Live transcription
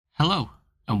Hello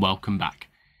and welcome back.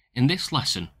 In this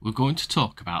lesson we're going to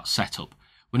talk about setup.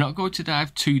 We're not going to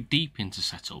dive too deep into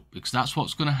setup because that's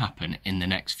what's going to happen in the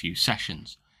next few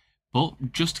sessions.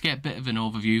 But just to get a bit of an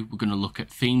overview, we're going to look at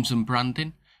themes and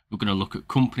branding, we're going to look at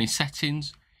company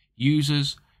settings,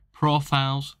 users,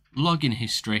 profiles, login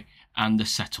history and the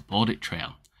setup audit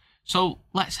trail. So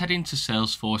let's head into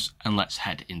Salesforce and let's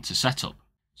head into setup.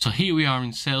 So here we are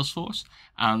in Salesforce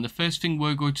and the first thing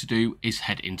we're going to do is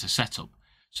head into setup.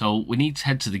 So we need to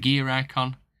head to the gear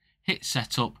icon, hit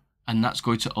setup, and that's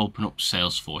going to open up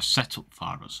Salesforce Setup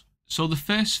for us. So the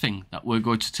first thing that we're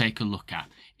going to take a look at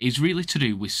is really to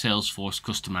do with Salesforce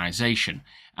customization.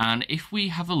 And if we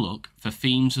have a look for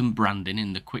themes and branding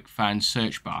in the quick find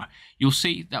search bar, you'll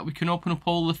see that we can open up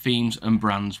all the themes and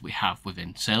brands we have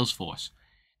within Salesforce.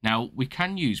 Now we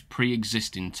can use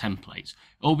pre-existing templates,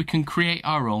 or we can create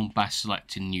our own by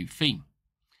selecting new theme.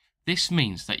 This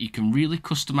means that you can really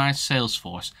customize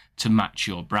Salesforce to match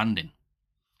your branding.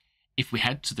 If we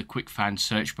head to the quick find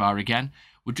search bar again,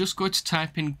 we're just going to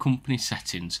type in company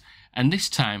settings, and this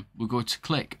time we're going to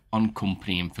click on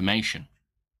company information.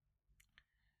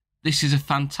 This is a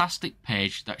fantastic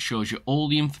page that shows you all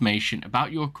the information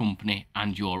about your company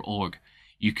and your org.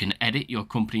 You can edit your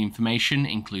company information,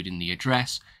 including the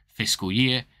address, fiscal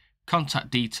year,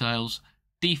 contact details,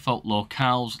 default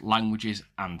locales, languages,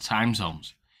 and time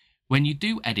zones. When you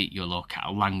do edit your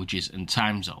locale, languages and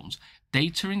time zones,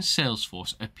 data in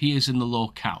Salesforce appears in the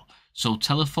locale, so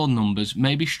telephone numbers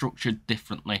may be structured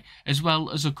differently, as well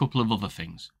as a couple of other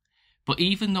things. But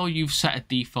even though you've set a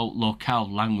default locale,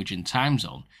 language and time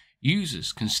zone,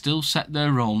 users can still set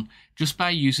their own just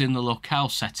by using the locale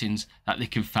settings that they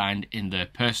can find in their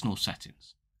personal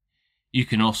settings. You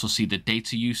can also see the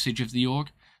data usage of the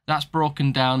org. That's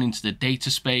broken down into the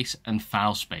data space and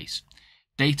file space.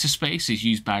 Data space is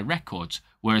used by records,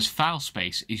 whereas file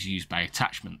space is used by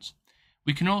attachments.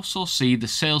 We can also see the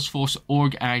Salesforce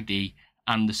org ID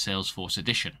and the Salesforce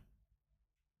edition.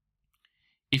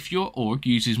 If your org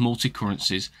uses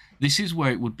multi-currencies, this is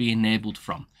where it would be enabled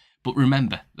from. But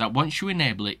remember that once you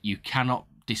enable it, you cannot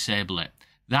disable it.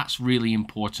 That's really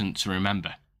important to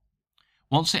remember.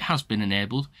 Once it has been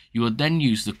enabled, you will then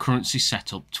use the currency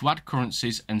setup to add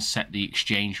currencies and set the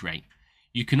exchange rate.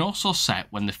 You can also set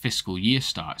when the fiscal year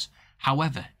starts.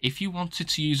 However, if you wanted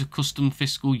to use a custom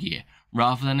fiscal year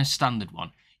rather than a standard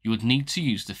one, you would need to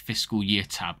use the fiscal year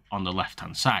tab on the left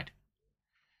hand side.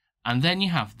 And then you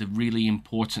have the really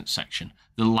important section,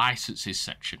 the licenses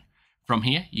section. From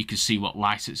here you can see what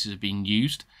licenses are being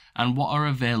used and what are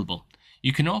available.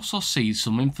 You can also see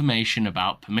some information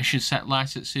about permission set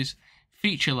licenses,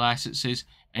 feature licenses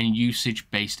and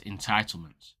usage based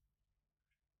entitlements.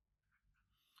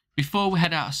 Before we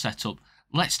head out of setup,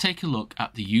 let's take a look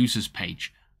at the users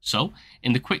page. So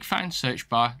in the quick find search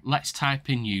bar, let's type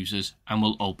in users and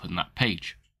we'll open that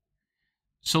page.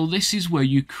 So this is where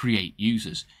you create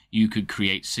users. You could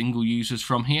create single users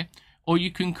from here, or you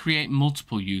can create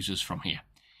multiple users from here.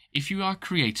 If you are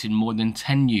creating more than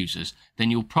 10 users,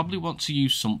 then you'll probably want to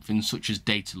use something such as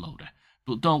data loader,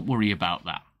 but don't worry about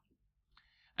that.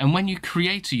 And when you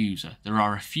create a user, there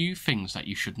are a few things that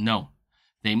you should know.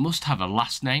 They must have a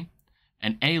last name,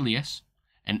 an alias,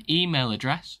 an email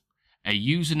address, a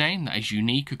username that is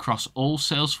unique across all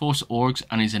Salesforce orgs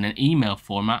and is in an email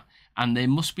format, and they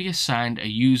must be assigned a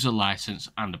user license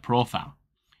and a profile.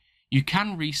 You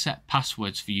can reset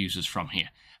passwords for users from here,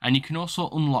 and you can also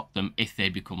unlock them if they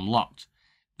become locked.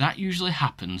 That usually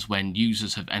happens when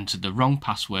users have entered the wrong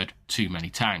password too many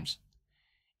times.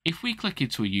 If we click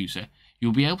into a user,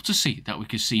 you'll be able to see that we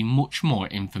can see much more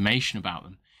information about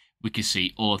them. We can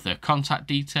see all of their contact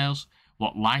details,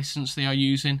 what license they are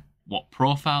using, what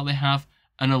profile they have,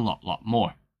 and a lot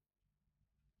more.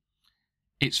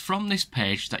 It's from this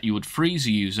page that you would freeze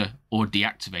a user or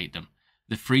deactivate them.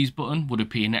 The freeze button would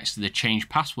appear next to the change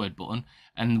password button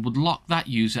and would lock that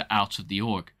user out of the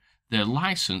org. Their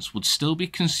license would still be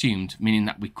consumed, meaning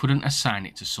that we couldn't assign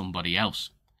it to somebody else.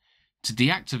 To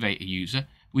deactivate a user,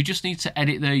 we just need to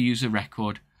edit their user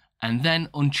record and then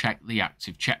uncheck the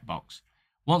active checkbox.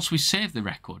 Once we save the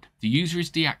record, the user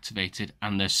is deactivated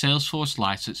and their Salesforce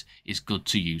license is good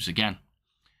to use again.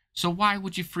 So why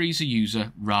would you freeze a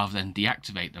user rather than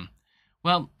deactivate them?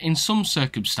 Well, in some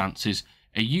circumstances,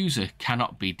 a user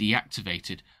cannot be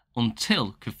deactivated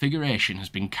until configuration has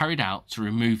been carried out to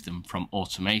remove them from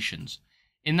automations.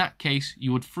 In that case,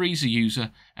 you would freeze a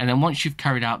user, and then once you've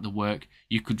carried out the work,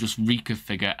 you could just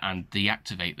reconfigure and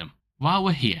deactivate them. While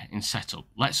we're here in setup,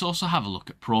 let's also have a look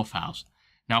at profiles.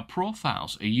 Now,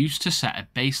 profiles are used to set a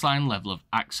baseline level of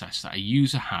access that a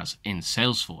user has in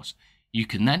Salesforce. You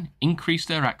can then increase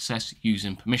their access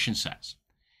using permission sets.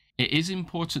 It is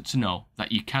important to know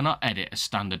that you cannot edit a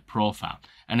standard profile,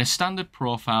 and a standard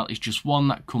profile is just one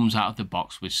that comes out of the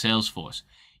box with Salesforce.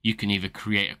 You can either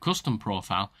create a custom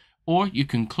profile, or you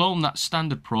can clone that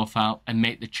standard profile and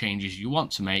make the changes you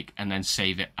want to make and then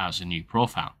save it as a new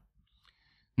profile.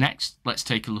 Next, let's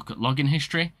take a look at login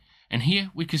history, and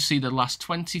here we can see the last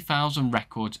 20,000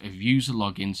 records of user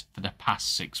logins for the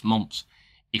past 6 months.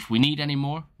 If we need any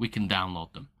more, we can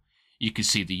download them. You can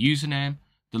see the username,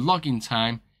 the login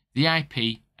time, the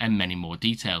IP, and many more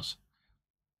details.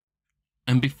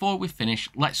 And before we finish,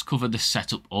 let's cover the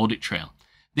setup audit trail.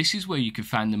 This is where you can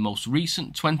find the most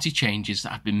recent 20 changes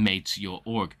that have been made to your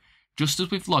org. Just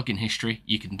as with login history,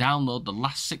 you can download the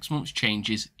last 6 months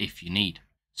changes if you need.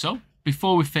 So,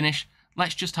 before we finish,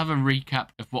 let's just have a recap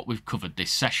of what we've covered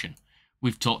this session.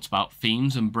 We've talked about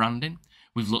themes and branding,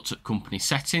 we've looked at company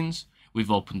settings,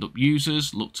 we've opened up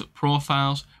users, looked at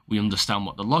profiles, we understand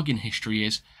what the login history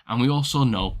is, and we also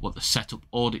know what the setup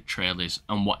audit trail is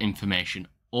and what information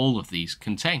all of these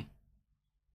contain.